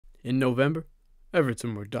In November,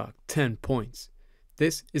 Everton were docked 10 points.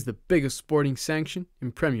 This is the biggest sporting sanction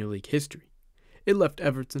in Premier League history. It left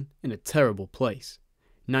Everton in a terrible place,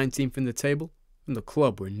 19th in the table, and the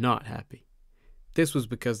club were not happy. This was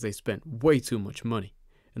because they spent way too much money,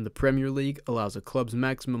 and the Premier League allows a club's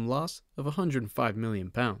maximum loss of £105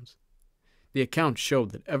 million. The account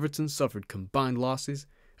showed that Everton suffered combined losses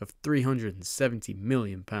of £370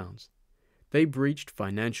 million. They breached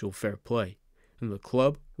financial fair play, and the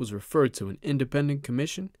club was referred to an independent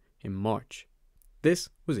commission in March. This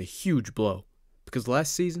was a huge blow, because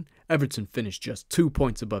last season Everton finished just 2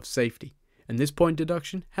 points above safety, and this point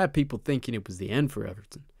deduction had people thinking it was the end for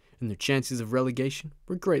Everton, and their chances of relegation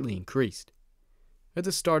were greatly increased. At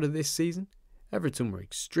the start of this season, Everton were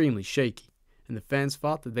extremely shaky, and the fans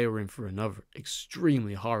thought that they were in for another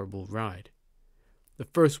extremely horrible ride. The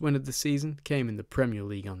first win of the season came in the Premier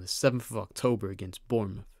League on the 7th of October against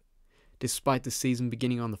Bournemouth. Despite the season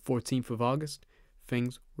beginning on the 14th of August,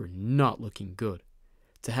 things were not looking good.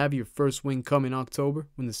 To have your first win come in October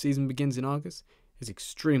when the season begins in August is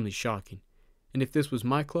extremely shocking, and if this was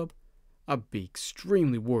my club, I'd be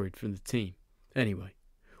extremely worried for the team. Anyway,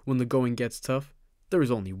 when the going gets tough, there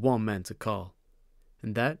is only one man to call,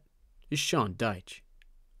 and that is Sean Dyche.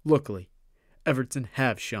 Luckily, Everton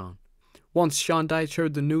have Sean. Once Sean Dyche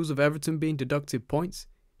heard the news of Everton being deducted points,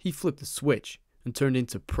 he flipped the switch and turned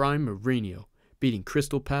into prime Mourinho, beating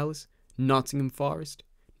Crystal Palace, Nottingham Forest,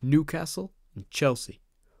 Newcastle, and Chelsea,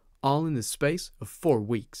 all in the space of 4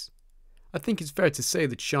 weeks. I think it's fair to say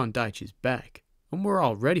that Sean Dyche is back, and we're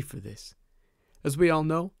all ready for this. As we all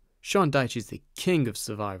know, Sean Dyche is the king of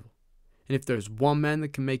survival, and if there's one man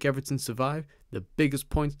that can make Everton survive the biggest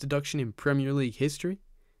points deduction in Premier League history,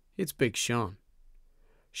 it's Big Sean.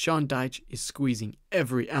 Sean Dyche is squeezing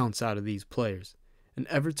every ounce out of these players, and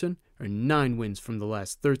Everton are 9 wins from the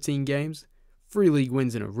last 13 games, 3 league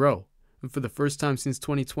wins in a row, and for the first time since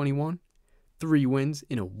 2021, 3 wins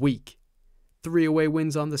in a week, 3 away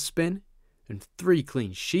wins on the spin, and 3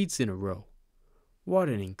 clean sheets in a row. What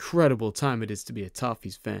an incredible time it is to be a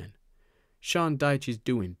Toffees fan. Sean Dyche is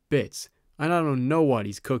doing bits, and I don't know what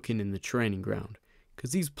he's cooking in the training ground,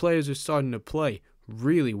 because these players are starting to play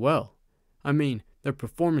really well. I mean, their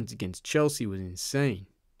performance against Chelsea was insane.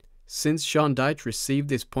 Since Sean Dyche received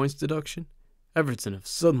this points deduction, Everton have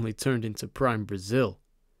suddenly turned into prime Brazil.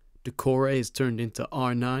 Decore has turned into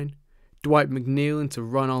R9, Dwight McNeil into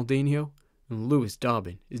Ronaldinho, and Lewis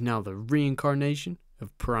Dobbin is now the reincarnation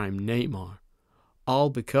of prime Neymar. All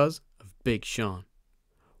because of Big Sean.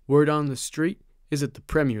 Word on the street is that the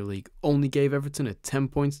Premier League only gave Everton a 10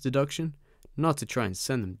 points deduction, not to try and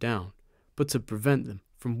send them down, but to prevent them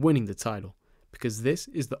from winning the title, because this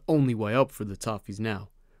is the only way up for the Toffees now.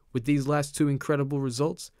 With these last 2 incredible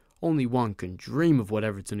results, only one can dream of what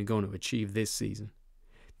Everton are going to achieve this season.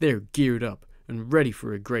 They're geared up and ready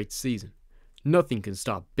for a great season. Nothing can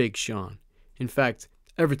stop Big Sean. In fact,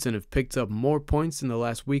 Everton have picked up more points in the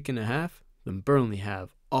last week and a half than Burnley have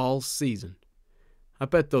all season. I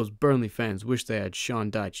bet those Burnley fans wish they had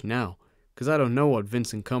Sean Dyche now, because I don't know what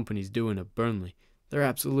Vincent Kompany's doing at Burnley. They're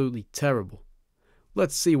absolutely terrible.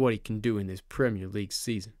 Let's see what he can do in this Premier League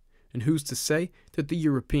season, and who's to say that the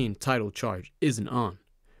European title charge isn't on.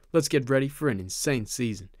 Let's get ready for an insane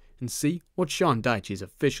season and see what Sean Dyche is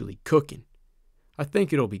officially cooking. I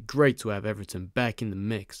think it'll be great to have Everton back in the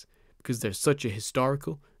mix, because they're such a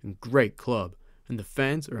historical and great club, and the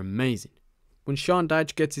fans are amazing. When Sean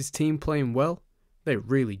Dyche gets his team playing well, they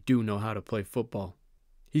really do know how to play football.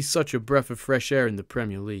 He's such a breath of fresh air in the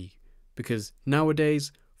Premier League, because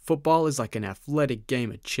nowadays, football is like an athletic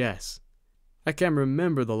game of chess. I can't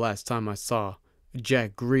remember the last time I saw a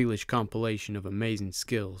Jack Grealish compilation of amazing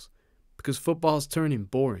skills, because football's turning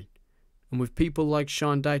boring, and with people like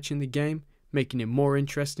Sean Dyche in the game, making it more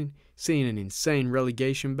interesting, seeing an insane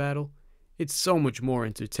relegation battle, it's so much more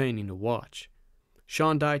entertaining to watch.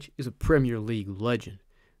 Sean Dyche is a Premier League legend,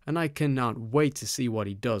 and I cannot wait to see what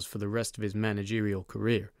he does for the rest of his managerial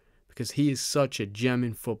career, because he is such a gem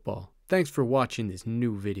in football. Thanks for watching this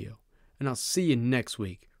new video, and I'll see you next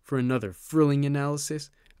week for another thrilling analysis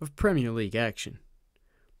of Premier League action.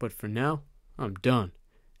 But for now, I'm done.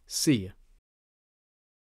 See ya.